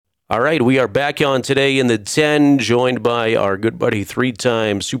All right, we are back on today in the 10, joined by our good buddy,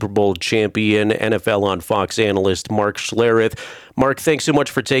 three-time Super Bowl champion, NFL on Fox analyst, Mark Schlereth. Mark, thanks so much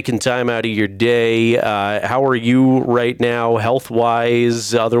for taking time out of your day. How are you right now,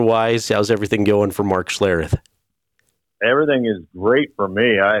 health-wise, otherwise? How's everything going for Mark Schlereth? Everything is great for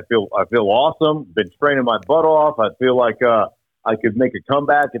me. I feel awesome. Been training my butt off. I feel like I could make a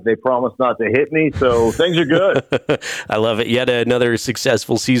comeback if they promise not to hit me. So things are good. I love it. Yet another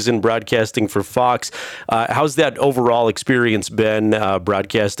successful season broadcasting for Fox. How's that overall experience been,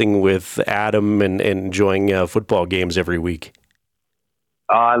 broadcasting with Adam and enjoying football games every week?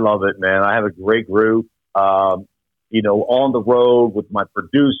 I love it, man. I have a great group. On the road with my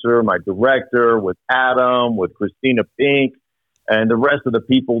producer, my director, with Adam, with Christina Pink, and the rest of the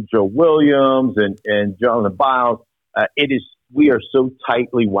people, Joe Williams and Jonathan Biles. We are so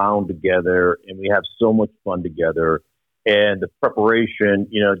tightly wound together, and we have so much fun together. And the preparation,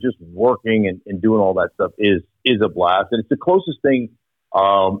 just working and doing all that stuff is a blast. And it's the closest thing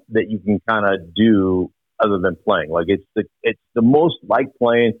that you can kind of do other than playing. Like it's the most like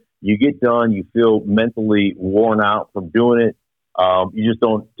playing. You get done, you feel mentally worn out from doing it. You just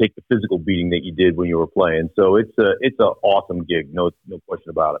don't take the physical beating that you did when you were playing. So it's an awesome gig, no question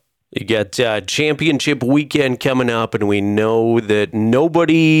about it. You got championship weekend coming up, and we know that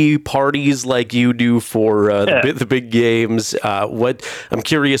nobody parties like you do for the big games. I'm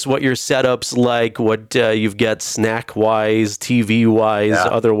curious what your setup's like, what you've got snack-wise, TV-wise,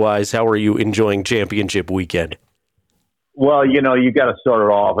 otherwise. How are you enjoying championship weekend? Well, you got to start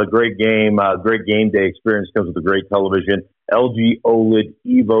it off. A great game day experience comes with a great television. LG OLED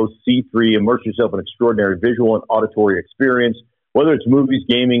Evo C3. Immerse yourself in extraordinary visual and auditory experience. Whether it's movies,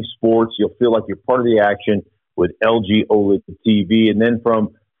 gaming, sports, you'll feel like you're part of the action with LG OLED TV. And then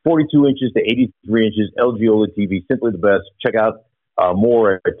from 42 inches to 83 inches, LG OLED TV, simply the best. Check out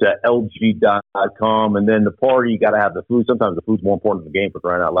more at LG.com. And then the party, you got to have the food. Sometimes the food's more important than the game, for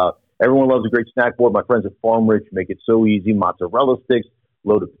crying out loud. Everyone loves a great snack board. My friends at Farm Rich make it so easy. Mozzarella sticks,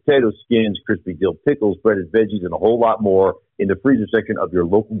 loaded potato skins, crispy dill pickles, breaded veggies, and a whole lot more in the freezer section of your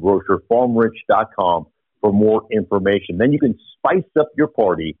local grocer, farmrich.com. for more information. Then you can spice up your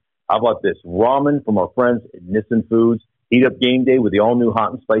party. How about this? Ramen from our friends at Nissan Foods. Heat up game day with the all-new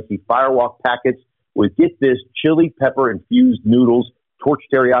hot and spicy Firewalk packets with, get this, chili pepper-infused noodles, torch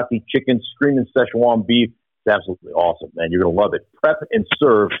teriyaki chicken, screaming Szechuan beef. It's absolutely awesome, man. You're going to love it. Prep and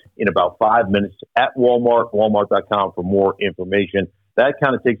serve in about 5 minutes at Walmart, walmart.com for more information. That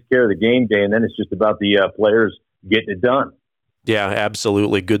kind of takes care of the game day, and then it's just about the players getting it done. Yeah,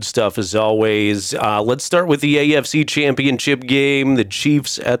 absolutely. Good stuff as always. Let's start with the AFC Championship game. The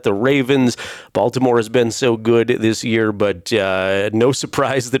Chiefs at the Ravens. Baltimore has been so good this year, but no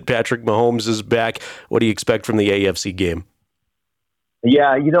surprise that Patrick Mahomes is back. What do you expect from the AFC game?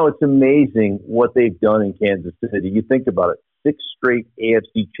 Yeah, it's amazing what they've done in Kansas City. You think about it, 6 straight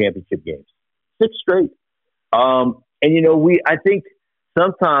AFC Championship games. 6 straight. I think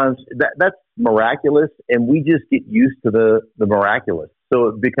sometimes that's miraculous, and we just get used to the miraculous. So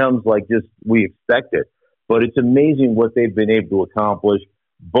it becomes like just we expect it. But it's amazing what they've been able to accomplish.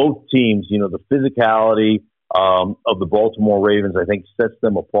 Both teams, the physicality of the Baltimore Ravens, I think, sets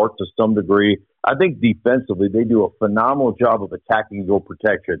them apart to some degree. I think defensively, they do a phenomenal job of attacking your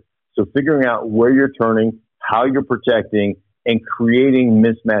protection. So figuring out where you're turning, how you're protecting, and creating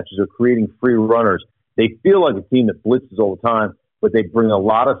mismatches or creating free runners. They feel like a team that blitzes all the time, but they bring a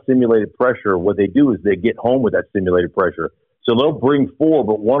lot of simulated pressure. What they do is they get home with that simulated pressure. So they'll bring 4,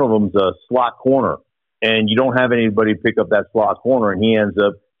 but one of them's a slot corner, and you don't have anybody pick up that slot corner, and he ends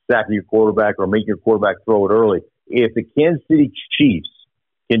up sacking your quarterback or making your quarterback throw it early. If the Kansas City Chiefs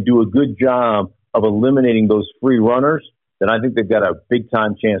can do a good job of eliminating those free runners, then I think they've got a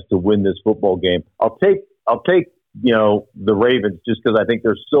big-time chance to win this football game. I'll take the Ravens just because I think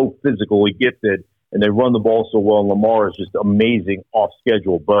they're so physically gifted and they run the ball so well, and Lamar is just amazing off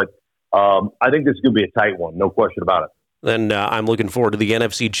schedule. But I think this is going to be a tight one, no question about it. Then I'm looking forward to the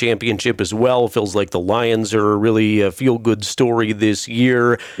NFC Championship as well. Feels like the Lions are really a feel-good story this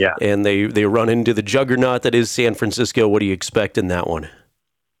year. Yeah. And they run into the juggernaut that is San Francisco. What do you expect in that one?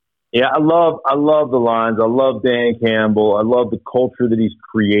 Yeah, I love the Lions. I love Dan Campbell. I love the culture that he's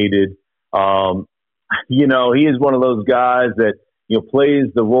created. He is one of those guys that plays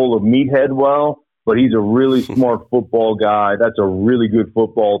the role of meathead well, but he's a really smart football guy. That's a really good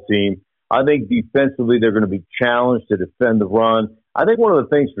football team. I think defensively they're going to be challenged to defend the run. I think one of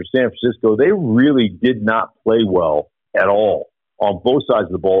the things for San Francisco, they really did not play well at all on both sides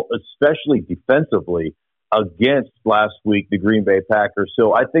of the ball, especially defensively against last week, the Green Bay Packers.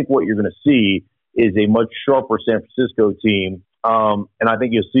 So I think what you're going to see is a much sharper San Francisco team And I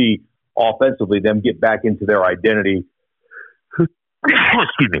think you'll see offensively them get back into their identity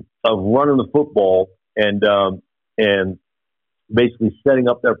excuse me, of running the football and basically setting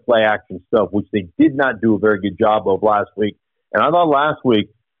up their play action stuff, which they did not do a very good job of last week. And I thought last week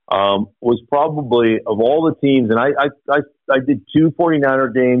was probably, of all the teams, and I did 2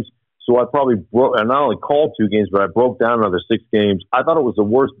 49er games, so I probably broke, and not only called 2 games, but I broke down another 6 games. I thought it was the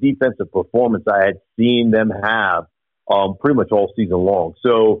worst defensive performance I had seen them have pretty much all season long.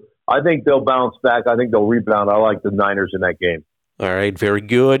 So I think they'll bounce back. I think they'll rebound. I like the Niners in that game. All right, very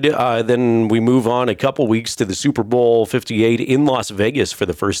good. Then we move on a couple weeks to the Super Bowl 58 in Las Vegas for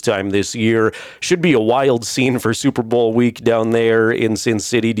the first time this year. Should be a wild scene for Super Bowl week down there in Sin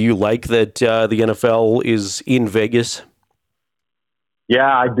City. Do you like that the NFL is in Vegas? Yeah,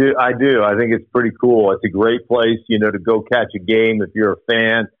 I do. I think it's pretty cool. It's a great place, to go catch a game if you're a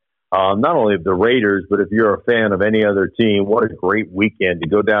fan, not only of the Raiders, but if you're a fan of any other team. What a great weekend to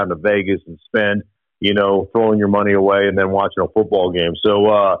go down to Vegas and spend, throwing your money away and then watching a football game. So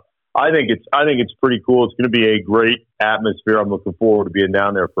I think it's pretty cool. It's going to be a great atmosphere. I'm looking forward to being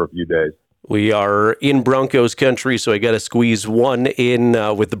down there for a few days. We are in Broncos country, so I got to squeeze one in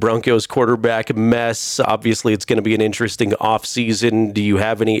with the Broncos quarterback mess. Obviously, it's going to be an interesting offseason. Do you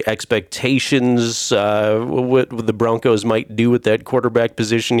have any expectations what the Broncos might do with that quarterback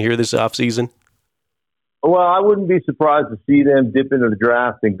position here this offseason? Well, I wouldn't be surprised to see them dip into the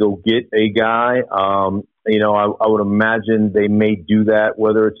draft and go get a guy. I would imagine they may do that,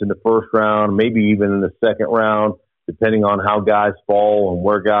 whether it's in the first round, maybe even in the second round, depending on how guys fall and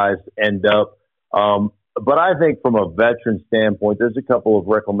where guys end up. But I think from a veteran standpoint, there's a couple of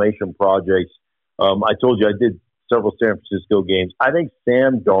reclamation projects. I told you I did several San Francisco games. I think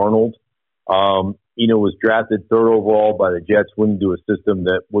Sam Darnold, was drafted 3rd overall by the Jets, went into a system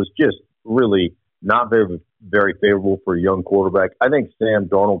that was just really not very, very favorable for a young quarterback. I think Sam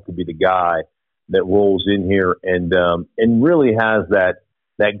Darnold could be the guy that rolls in here and really has that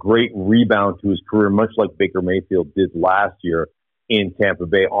great rebound to his career, much like Baker Mayfield did last year in Tampa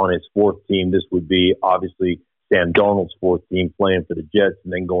Bay on his 4th team. This would be obviously Sam Darnold's 4th team playing for the Jets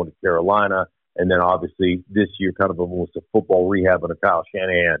and then going to Carolina. And then obviously this year kind of almost a football rehab under Kyle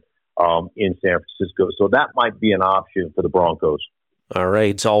Shanahan in San Francisco. So that might be an option for the Broncos. All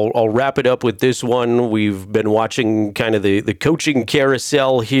right, so I'll wrap it up with this one. We've been watching kind of the coaching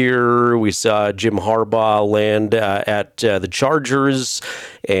carousel here. We saw Jim Harbaugh land at the Chargers,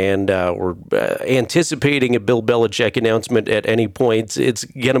 and we're anticipating a Bill Belichick announcement at any point. It's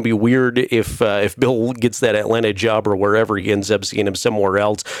going to be weird if Bill gets that Atlanta job or wherever he ends up, seeing him somewhere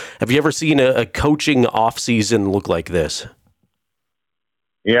else. Have you ever seen a coaching offseason look like this?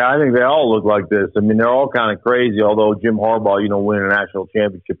 Yeah, I think they all look like this. I mean, they're all kind of crazy, although Jim Harbaugh, winning a national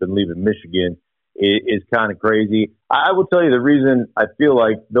championship and leaving Michigan is kind of crazy. I will tell you the reason I feel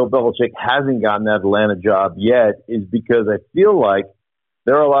like Bill Belichick hasn't gotten that Atlanta job yet is because I feel like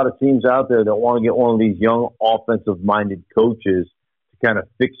there are a lot of teams out there that want to get one of these young offensive-minded coaches to kind of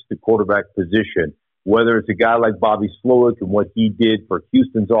fix the quarterback position, whether it's a guy like Bobby Slowick and what he did for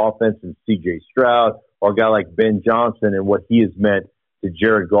Houston's offense and C.J. Stroud, or a guy like Ben Johnson and what he has meant to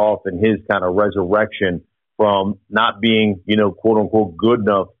Jared Goff and his kind of resurrection from not being, quote unquote, good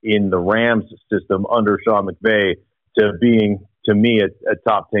enough in the Rams system under Sean McVay to being, to me, a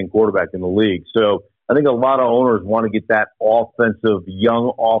top 10 quarterback in the league. So I think a lot of owners want to get that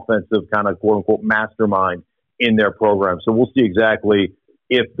young offensive kind of quote unquote mastermind in their program. So we'll see exactly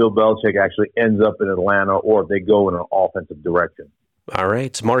if Bill Belichick actually ends up in Atlanta or if they go in an offensive direction. All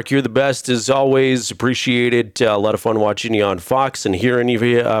right. Mark, you're the best as always. Appreciate it. A lot of fun watching you on Fox and hearing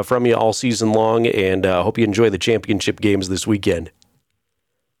from you all season long, and hope you enjoy the championship games this weekend.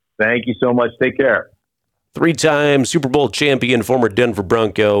 Thank you so much. Take care. 3-time Super Bowl champion, former Denver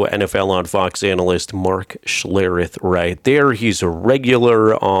Bronco, NFL on Fox analyst Mark Schlereth right there. He's a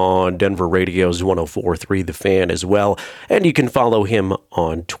regular on Denver Radio's 104.3 The Fan as well. And you can follow him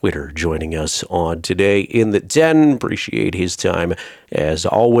on Twitter, joining us on Today in the 10. Appreciate his time as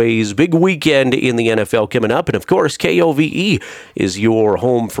always. Big weekend in the NFL coming up. And of course, KOVE is your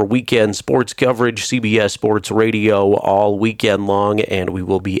home for weekend sports coverage, CBS Sports Radio all weekend long. And we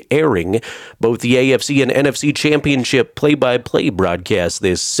will be airing both the AFC and NFC Championship play-by-play broadcast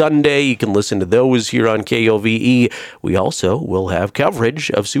this Sunday. You can listen to those here on KOVE. We also will have coverage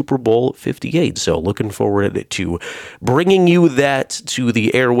of Super Bowl 58. So looking forward to bringing you that to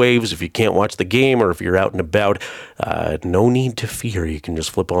the airwaves. If you can't watch the game or if you're out and about, no need to fear. You can just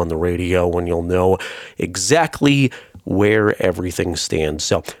flip on the radio and you'll know exactly where everything stands.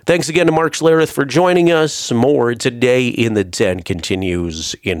 So thanks again to Mark Schlereth for joining us. More Today in the 10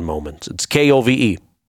 continues in moments. It's KOVE.